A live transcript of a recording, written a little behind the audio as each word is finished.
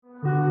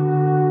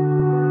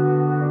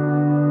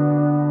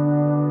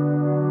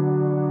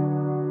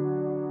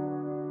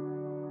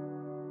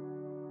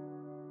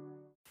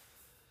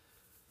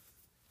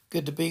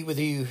Good to be with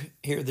you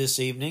here this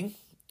evening.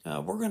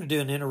 We're going to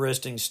do an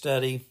interesting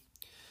study.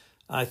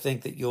 I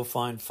think that you'll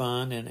find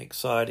fun and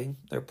exciting.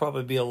 There'll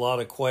probably be a lot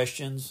of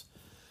questions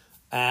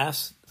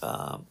asked.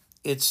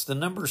 It's the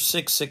number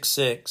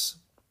 666.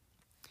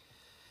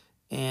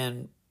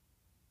 And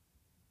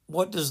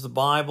what does the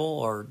Bible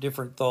or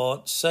different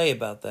thoughts say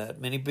about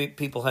that? Many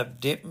people have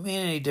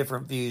many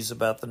different views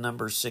about the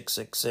number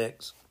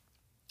 666.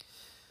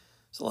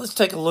 So let's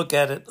take a look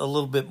at it a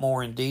little bit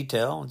more in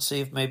detail and see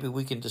if maybe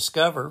we can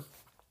discover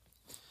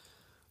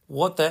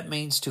what that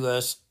means to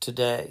us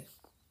today.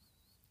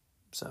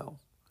 So,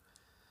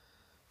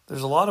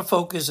 there's a lot of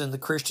focus in the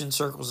Christian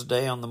circles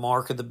today on the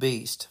mark of the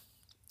beast,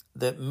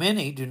 that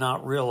many do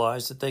not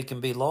realize that they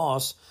can be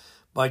lost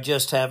by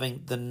just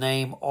having the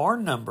name or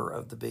number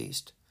of the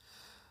beast.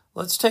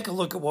 Let's take a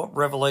look at what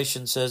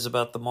Revelation says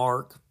about the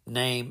mark,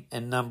 name,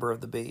 and number of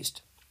the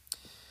beast.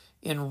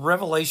 In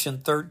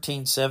Revelation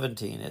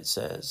 13:17 it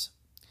says,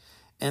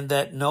 "And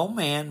that no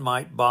man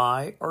might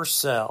buy or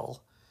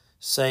sell,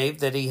 save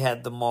that he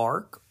had the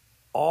mark,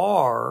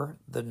 or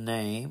the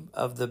name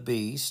of the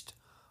beast,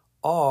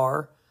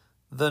 or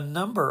the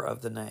number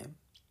of the name."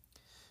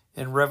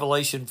 In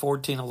Revelation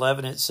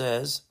 14:11 it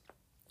says,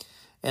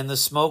 "And the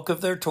smoke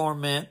of their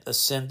torment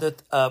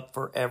ascendeth up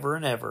for ever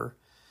and ever,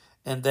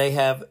 and they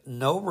have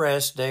no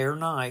rest day or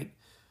night,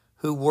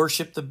 who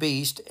worship the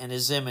beast and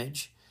his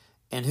image,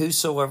 and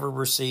whosoever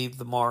received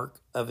the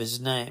mark of his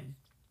name."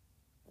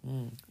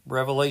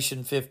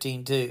 Revelation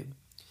 15:2.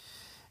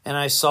 "And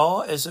I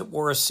saw as it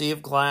were a sea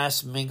of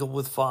glass mingled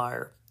with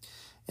fire,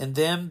 and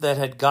them that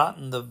had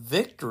gotten the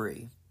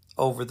victory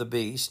over the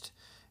beast,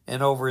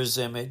 and over his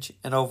image,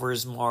 and over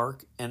his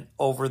mark, and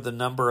over the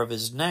number of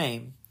his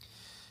name,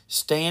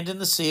 stand in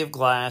the sea of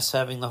glass,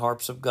 having the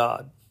harps of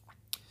God."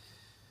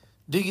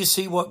 Do you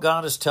see what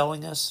God is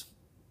telling us?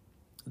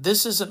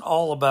 This isn't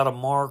all about a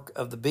mark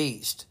of the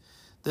beast.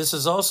 This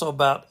is also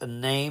about a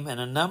name and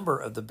a number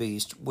of the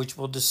beast, which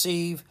will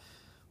deceive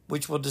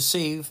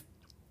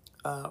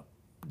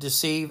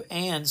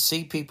and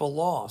see people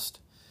lost.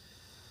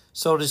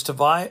 So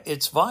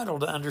it's vital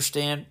to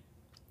understand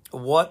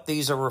what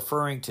these are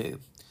referring to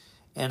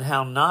and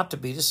how not to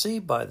be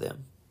deceived by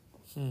them.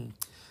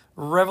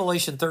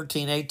 Revelation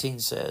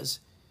 13:18 says,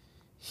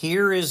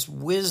 "Here is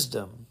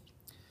wisdom.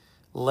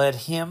 Let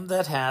him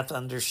that hath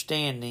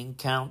understanding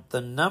count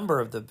the number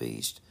of the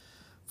beast,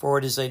 for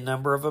it is a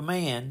number of a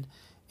man,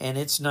 and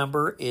its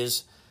number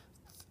is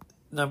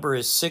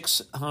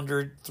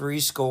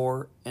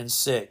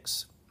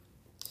 666.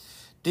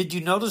 Did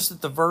you notice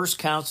that the verse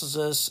counsels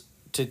us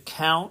to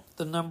count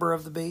the number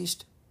of the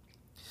beast?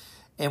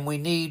 And we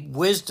need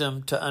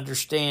wisdom to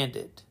understand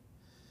it.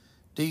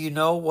 Do you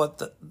know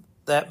what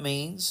that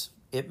means?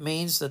 It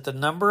means that the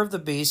number of the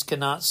beast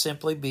cannot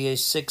simply be a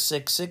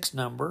 666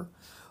 number,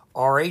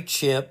 or a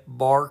chip,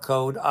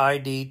 barcode,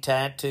 ID,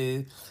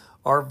 tattoo,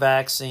 or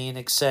vaccine,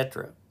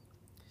 etc.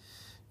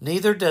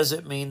 Neither does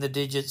it mean the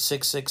digit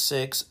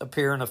 666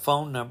 appear in a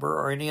phone number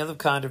or any other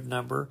kind of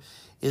number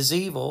is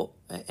evil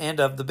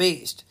and of the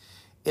beast.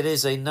 It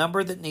is a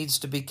number that needs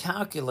to be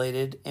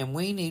calculated, and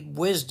we need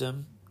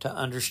wisdom to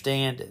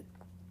understand it.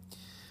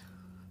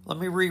 Let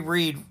me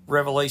reread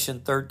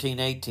Revelation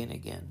 13:18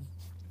 again.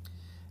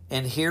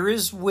 "And here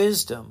is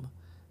wisdom.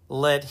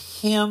 Let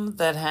him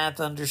that hath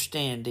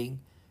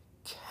understanding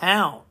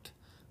count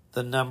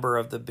the number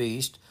of the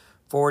beast,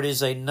 for it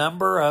is a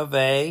number of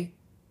a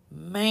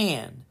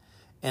man,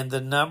 and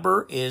the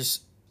number is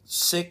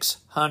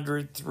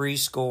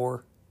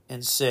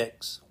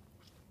 666.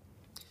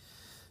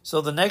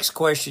 So the next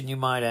question you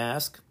might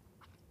ask,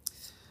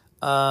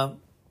 how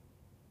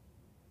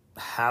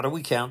do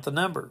we count the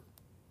number?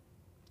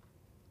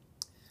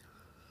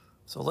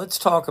 So let's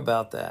talk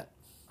about that.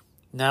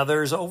 Now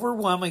there's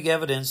overwhelming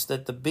evidence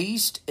that the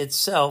beast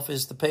itself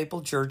is the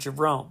Papal Church of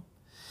Rome,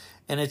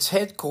 and its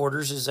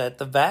headquarters is at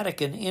the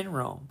Vatican in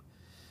Rome.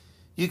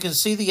 You can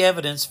see the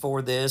evidence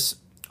for this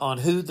on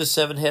Who the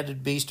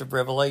Seven-Headed Beast of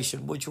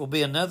Revelation, which will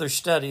be another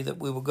study that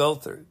we will go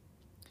through.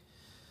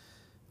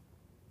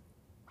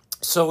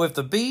 So if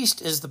the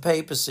beast is the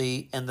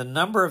papacy and the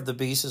number of the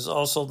beast is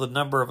also the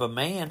number of a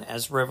man,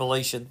 as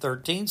Revelation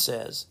 13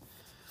 says,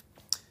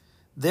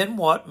 then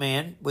what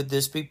man would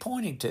this be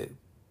pointing to?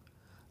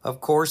 Of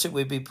course, it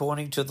would be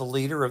pointing to the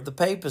leader of the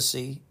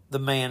papacy, the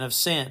man of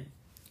sin.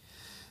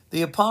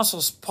 The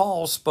Apostle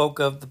Paul spoke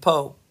of the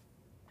Pope.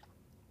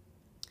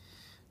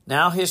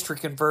 Now history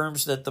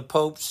confirms that the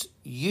popes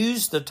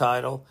used the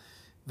title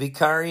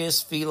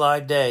Vicarius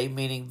Filii Dei,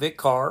 meaning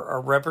vicar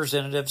or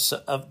representative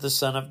of the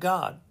Son of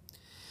God.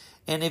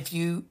 And if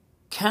you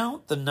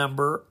count the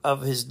number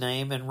of his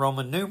name in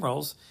Roman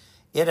numerals,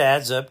 it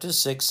adds up to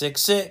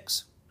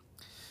 666.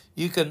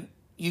 You can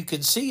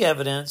see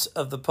evidence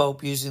of the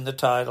Pope using the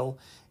title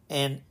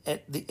and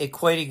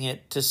equating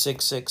it to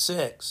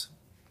 666.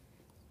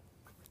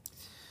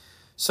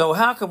 So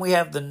how can we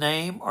have the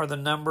name or the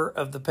number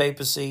of the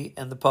papacy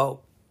and the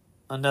Pope?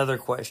 Another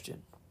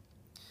question.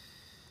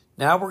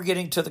 Now we're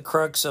getting to the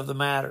crux of the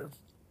matter.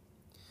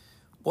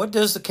 What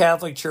does the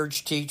Catholic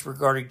Church teach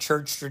regarding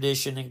church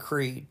tradition and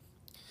creed?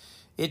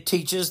 It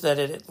teaches that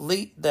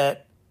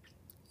that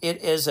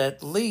it is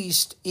at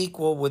least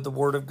equal with the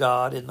Word of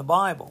God in the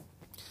Bible,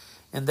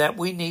 and that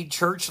we need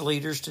church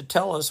leaders to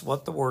tell us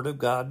what the Word of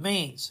God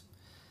means.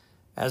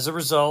 As a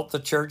result, the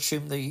church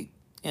whom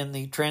in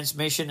the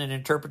transmission and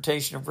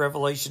interpretation of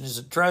Revelation is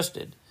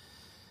entrusted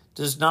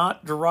does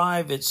not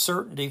derive its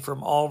certainty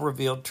from all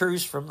revealed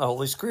truths from the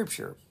Holy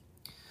Scripture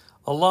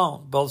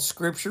alone. Both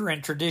Scripture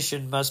and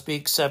tradition must be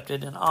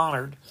accepted and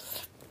honored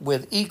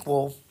with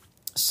equal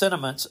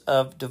sentiments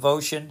of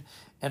devotion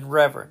and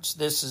reverence.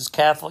 This is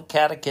Catholic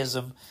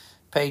Catechism,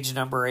 page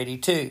number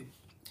 82.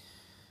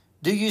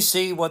 Do you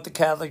see what the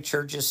Catholic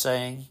Church is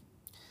saying?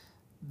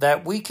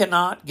 That we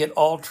cannot get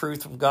all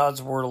truth from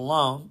God's Word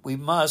alone. We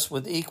must,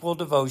 with equal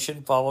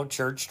devotion, follow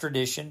church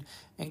tradition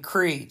and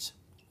creeds,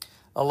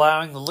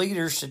 allowing the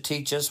leaders to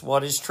teach us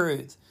what is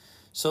truth.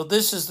 So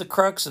this is the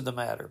crux of the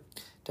matter.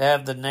 To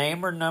have the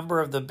name or number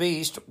of the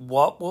beast,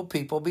 what will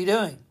people be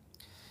doing?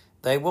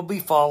 They will be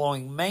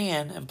following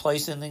man and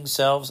placing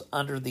themselves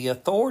under the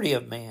authority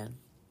of man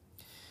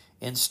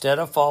instead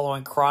of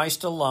following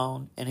Christ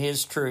alone and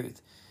His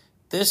truth.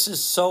 This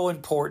is so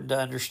important to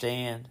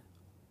understand.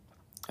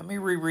 Let me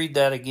reread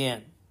that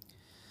again.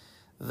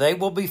 They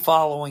will be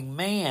following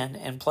man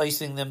and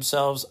placing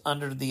themselves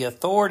under the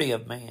authority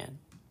of man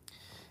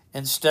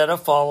instead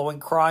of following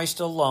Christ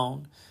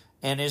alone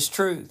and His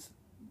truth.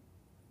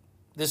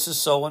 This is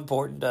so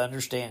important to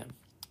understand.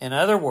 In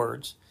other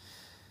words,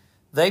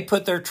 they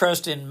put their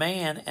trust in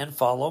man and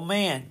follow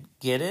man.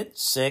 Get it?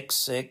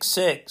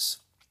 666.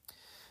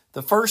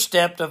 The first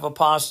step of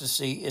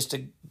apostasy is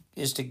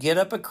to get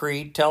up a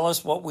creed, tell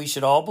us what we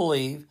should all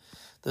believe.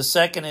 The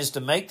second is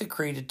to make the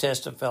creed a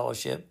test of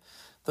fellowship.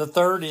 The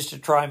third is to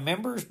try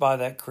members by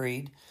that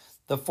creed.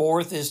 The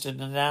fourth is to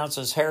denounce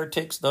as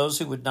heretics those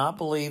who would not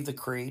believe the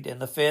creed. And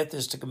the fifth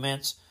is to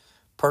commence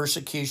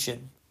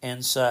persecution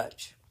and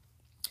such.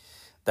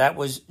 That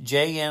was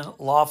J.N.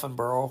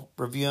 Laufenborough,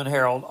 Review and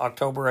Herald,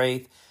 October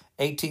 8th,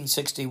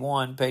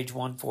 1861, page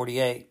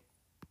 148.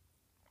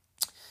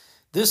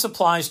 This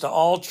applies to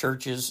all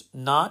churches,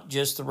 not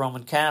just the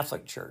Roman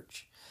Catholic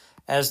Church.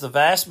 As the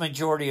vast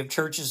majority of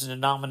churches and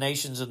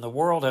denominations in the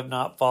world have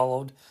not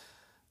followed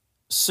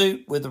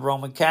suit with the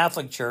Roman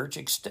Catholic Church,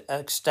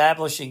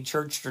 establishing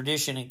church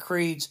tradition and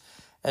creeds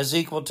as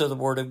equal to the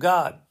Word of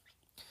God.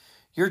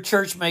 Your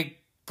church may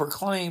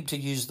proclaim to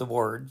use the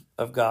Word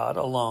of God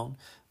alone,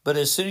 but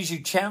as soon as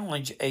you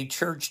challenge a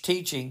church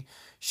teaching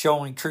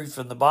showing truth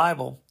from the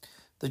Bible,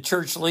 the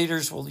church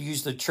leaders will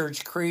use the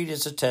church creed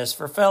as a test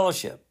for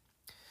fellowship.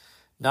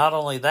 Not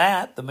only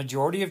that, the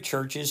majority of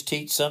churches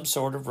teach some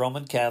sort of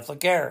Roman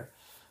Catholic error,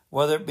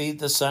 whether it be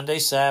the Sunday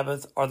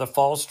Sabbath or the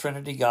false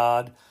Trinity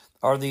God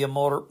or the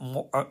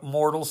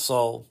immortal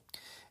soul.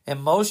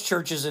 And most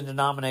churches and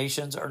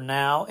denominations are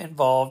now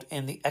involved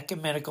in the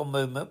ecumenical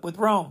movement with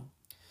Rome.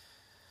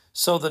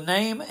 So the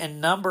name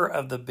and number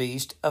of the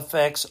beast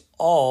affects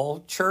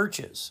all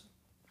churches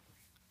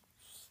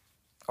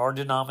or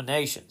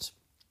denominations.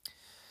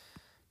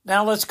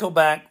 Now let's go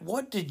back.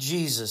 What did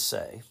Jesus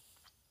say?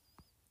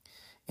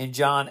 In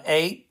John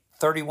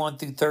 8:31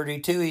 through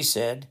 32, He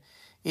said,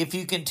 "If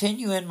you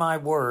continue in my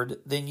word,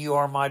 then you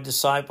are my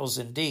disciples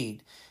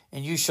indeed,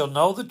 and you shall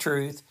know the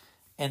truth,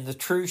 and the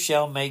truth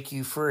shall make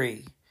you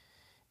free."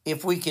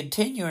 If we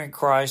continue in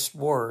Christ's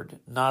word,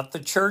 not the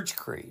church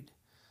creed,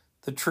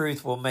 the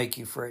truth will make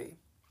you free.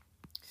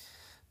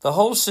 The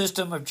whole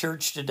system of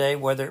church today,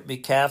 whether it be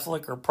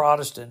Catholic or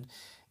Protestant,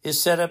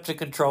 is set up to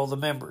control the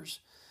members.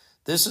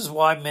 This is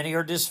why many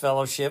are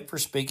disfellowshipped for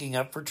speaking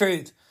up for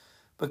truth,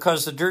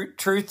 because the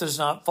truth does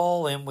not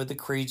fall in with the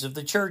creeds of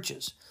the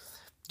churches.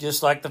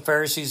 Just like the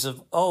Pharisees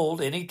of old,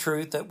 any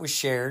truth that was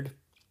shared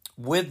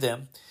with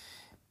them,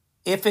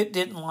 if it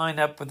didn't line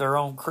up with their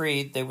own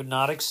creed, they would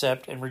not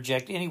accept and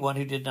reject anyone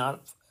who did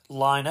not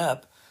line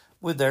up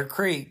with their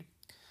creed.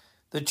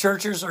 The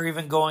churches are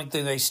even going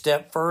through a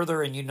step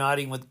further in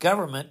uniting with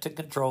government to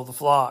control the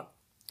flock.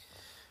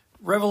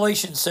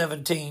 Revelation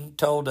 17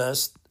 told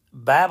us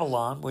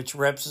Babylon, which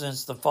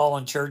represents the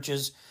fallen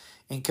churches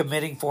in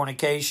committing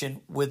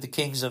fornication with the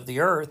kings of the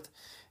earth.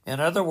 In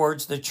other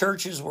words, the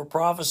churches were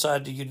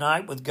prophesied to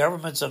unite with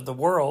governments of the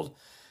world,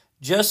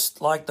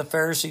 just like the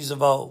Pharisees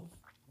of old.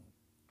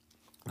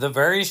 The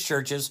various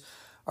churches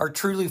are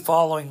truly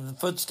following the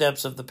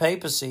footsteps of the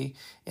papacy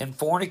in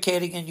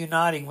fornicating and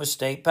uniting with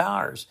state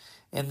powers.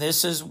 And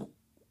this is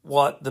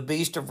what the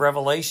beast of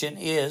Revelation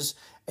is,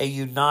 a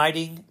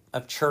uniting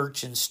of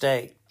church and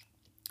state.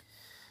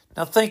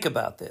 Now think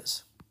about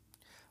this.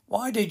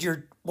 What did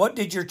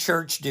your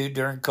church do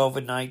during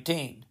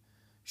COVID-19?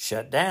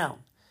 Shut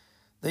down.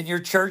 Then your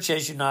church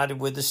has united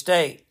with the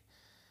state.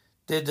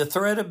 Did the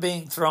threat of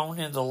being thrown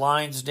into the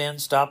lion's den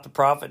stop the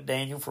prophet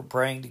Daniel from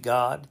praying to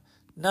God?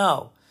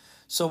 No.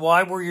 So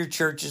why were your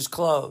churches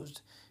closed?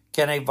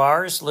 Can a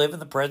virus live in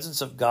the presence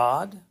of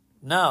God?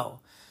 No.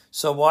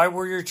 So why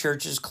were your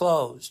churches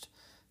closed?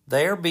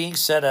 They are being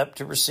set up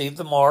to receive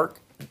the mark,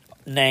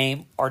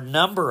 name, or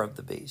number of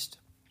the beast.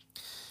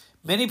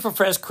 Many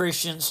professed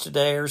Christians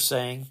today are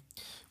saying,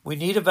 we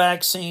need a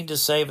vaccine to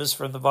save us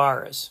from the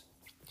virus.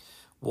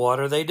 What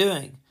are they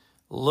doing?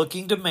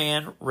 Looking to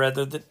man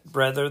rather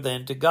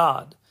than to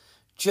God.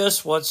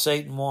 Just what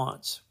Satan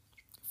wants.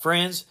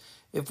 Friends,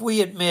 if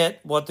we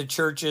admit what the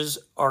churches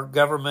or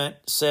government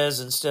says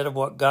instead of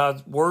what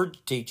God's word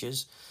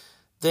teaches,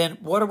 then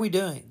what are we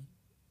doing?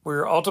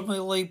 We're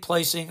ultimately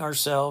placing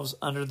ourselves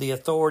under the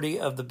authority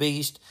of the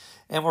beast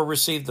and will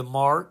receive the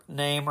mark,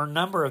 name, or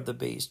number of the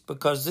beast,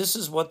 because this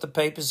is what the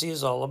papacy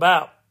is all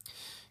about,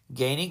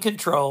 gaining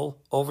control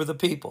over the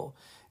people.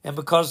 And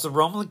because the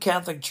Roman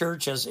Catholic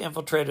Church has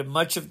infiltrated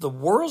much of the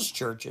world's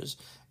churches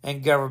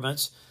and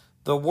governments,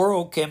 the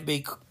world can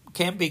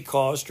be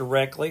caused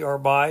directly or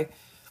by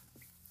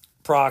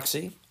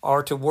proxy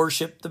or to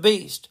worship the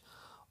beast,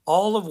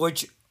 all of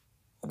which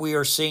we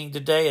are seeing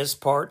today as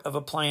part of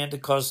a plan to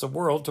cause the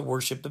world to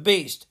worship the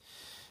beast.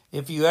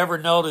 If you ever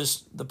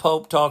noticed the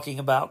Pope talking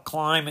about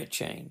climate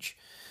change,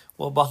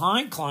 well,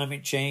 behind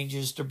climate change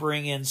is to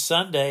bring in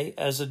Sunday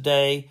as a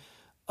day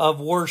of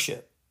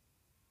worship.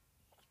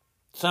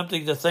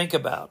 Something to think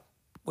about,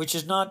 which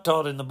is not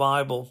taught in the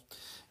Bible.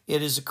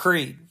 It is a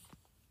creed.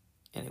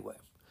 Anyway.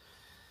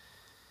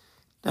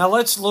 Now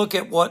let's look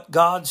at what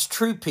God's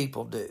true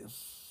people do.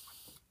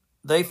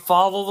 They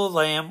follow the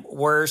Lamb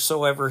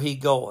wheresoever he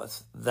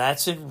goeth.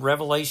 That's in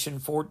Revelation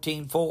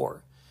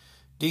 14:4.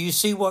 Do you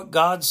see what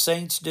God's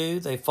saints do?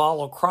 They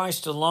follow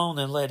Christ alone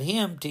and let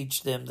him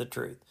teach them the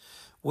truth,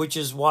 which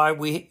is why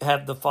we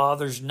have the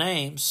Father's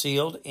name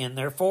sealed in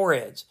their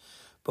foreheads.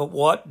 But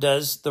what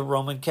does the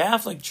Roman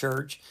Catholic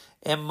Church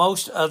and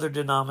most other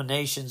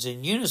denominations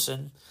in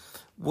unison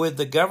with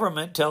the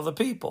government tell the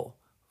people?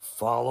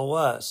 Follow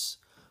us.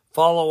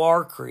 Follow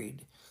our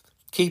creed.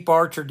 Keep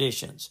our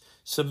traditions.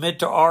 Submit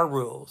to our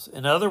rules.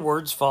 In other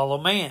words, follow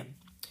man.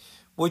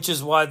 Which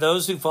is why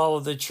those who follow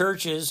the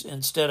churches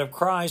instead of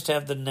Christ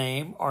have the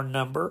name or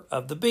number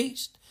of the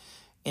beast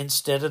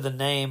instead of the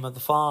name of the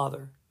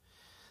Father.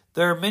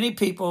 There are many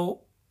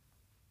people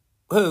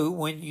who,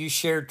 when you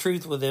share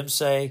truth with them,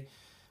 say,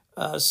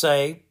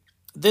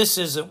 this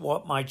isn't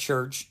what my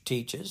church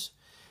teaches.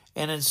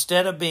 And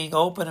instead of being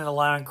open and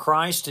allowing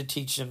Christ to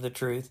teach them the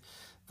truth,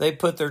 they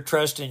put their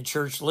trust in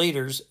church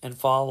leaders and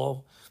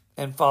follow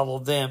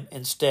them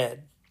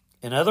instead.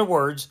 In other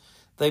words,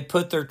 they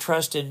put their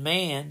trust in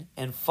man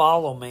and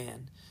follow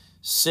man.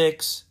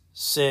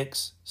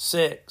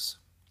 666.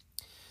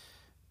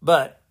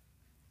 But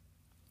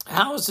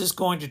how is this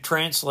going to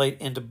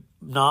translate into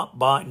no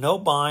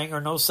buying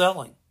or no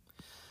selling?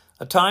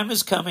 A time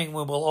is coming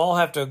when we'll all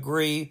have to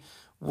agree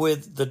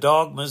with the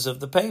dogmas of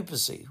the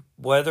papacy,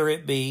 whether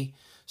it be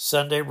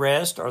Sunday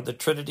rest or the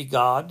Trinity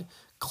God,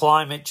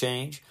 climate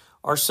change,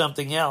 or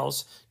something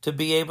else, to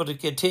be able to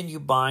continue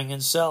buying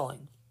and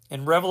selling.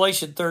 And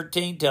Revelation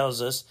 13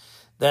 tells us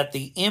that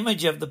the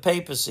image of the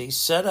papacy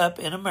set up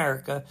in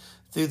America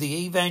through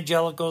the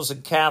evangelicals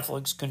and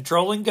Catholics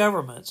controlling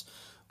governments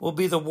will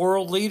be the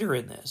world leader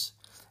in this.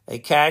 A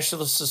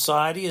cashless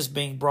society is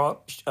being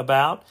brought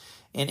about,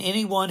 and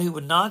anyone who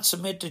would not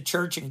submit to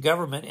church and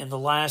government in the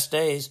last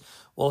days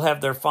will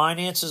have their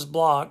finances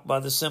blocked by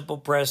the simple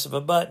press of a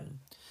button.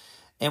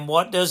 And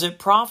what does it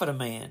profit a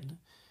man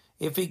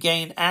if he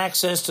gain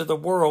access to the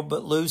world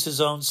but lose his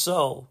own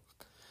soul?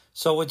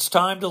 So it's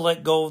time to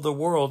let go of the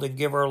world and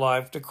give our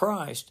life to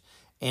Christ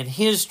and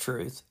his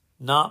truth,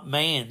 not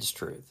man's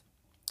truth.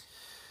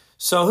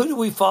 So who do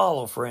we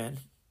follow, friend?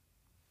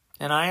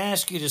 And I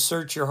ask you to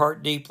search your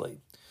heart deeply.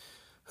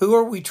 Who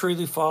are we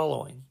truly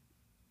following?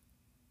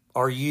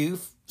 Are you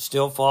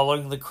still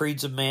following the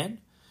creeds of men?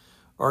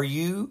 Are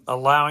you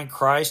allowing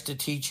Christ to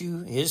teach you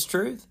his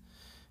truth?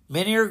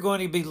 Many are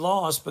going to be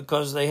lost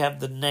because they have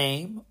the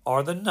name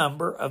or the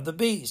number of the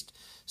beast,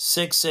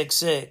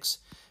 666,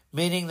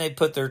 meaning they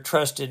put their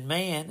trust in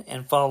man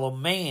and follow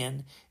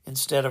man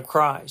instead of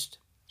Christ.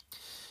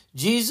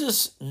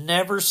 Jesus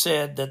never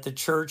said that the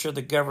church or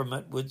the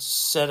government would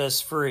set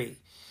us free.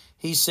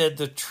 He said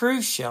the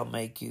truth shall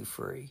make you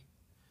free.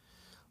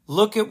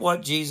 Look at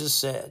what Jesus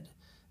said.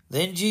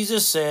 Then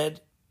Jesus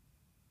said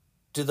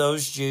to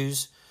those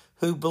Jews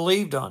who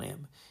believed on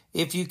him,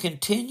 if you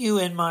continue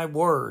in my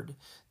word,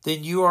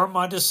 then you are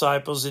my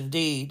disciples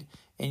indeed,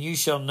 and you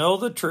shall know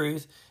the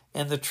truth,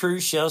 and the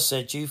truth shall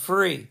set you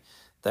free.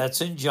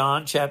 That's in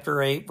John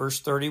chapter 8, verse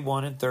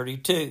 31 and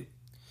 32.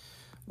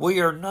 We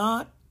are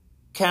not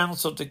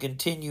counseled to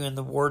continue in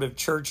the word of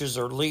churches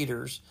or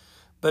leaders,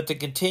 but to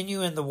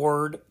continue in the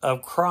word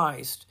of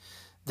Christ.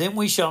 Then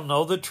we shall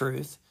know the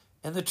truth,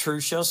 and the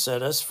truth shall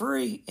set us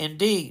free.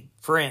 Indeed,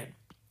 friend,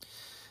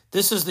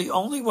 this is the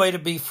only way to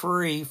be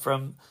free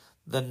from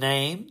the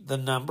name, the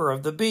number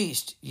of the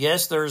beast.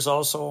 Yes, there is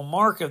also a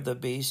mark of the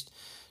beast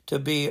to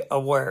be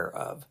aware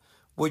of,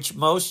 which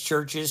most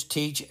churches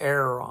teach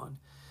error on.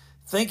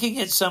 Thinking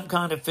it's some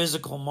kind of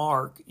physical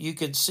mark, you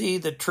can see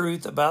the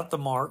truth about the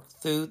mark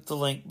through the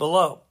link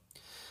below.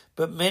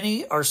 But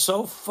many are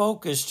so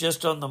focused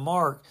just on the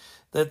mark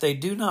that they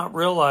do not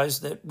realize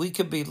that we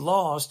could be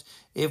lost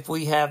if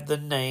we have the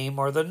name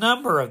or the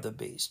number of the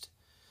beast.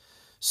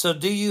 So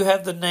do you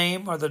have the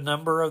name or the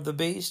number of the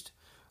beast?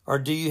 Or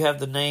do you have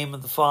the name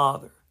of the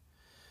Father?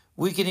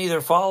 We can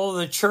either follow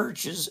the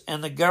churches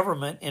and the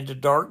government into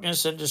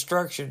darkness and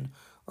destruction,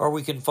 or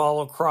we can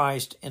follow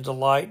Christ into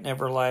light and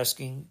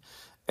everlasting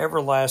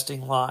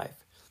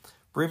life.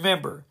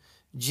 Remember,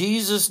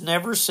 Jesus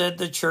never said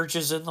the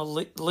churches and the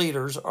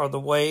leaders are the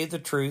way, the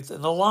truth,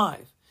 and the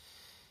life.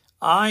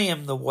 I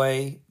am the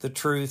way, the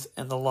truth,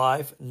 and the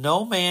life.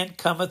 No man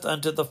cometh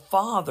unto the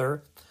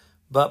Father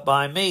but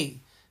by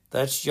me.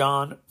 That's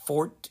John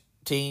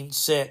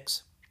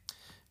 14:6.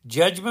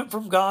 Judgment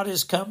from God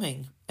is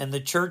coming, and the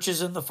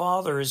churches and the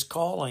Father is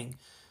calling.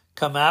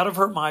 Come out of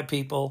her, my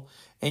people,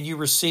 and you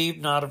receive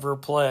not of her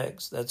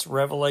plagues. That's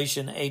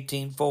Revelation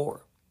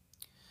 18:4.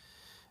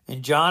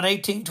 In John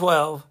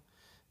 18:12,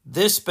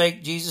 this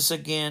spake Jesus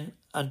again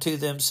unto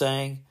them,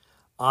 saying,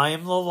 I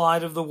am the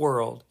light of the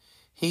world.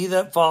 He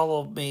that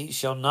followeth me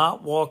shall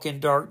not walk in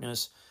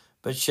darkness,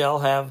 but shall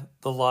have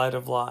the light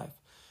of life.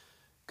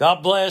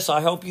 God bless.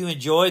 I hope you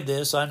enjoyed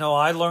this. I know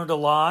I learned a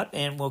lot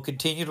and will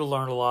continue to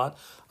learn a lot.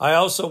 I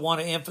also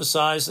want to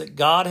emphasize that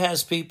God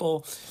has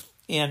people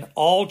in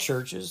all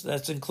churches,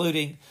 that's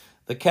including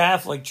the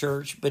Catholic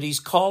Church, but he's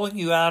calling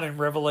you out in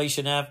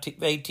Revelation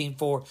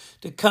 18:4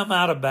 to come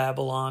out of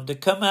Babylon, to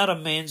come out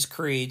of men's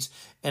creeds,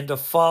 and to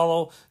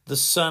follow the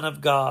Son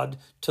of God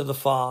to the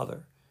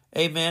Father.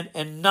 Amen.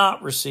 And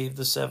not receive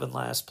the 7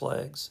 last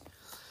plagues.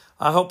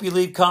 I hope you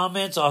leave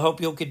comments. I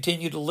hope you'll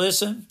continue to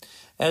listen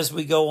as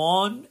we go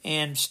on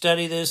and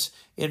study this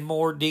in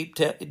more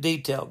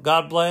detail.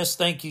 God bless.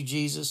 Thank you,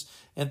 Jesus.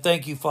 And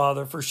thank you,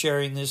 Father, for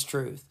sharing this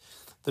truth.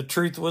 The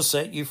truth will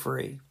set you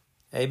free.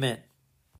 Amen.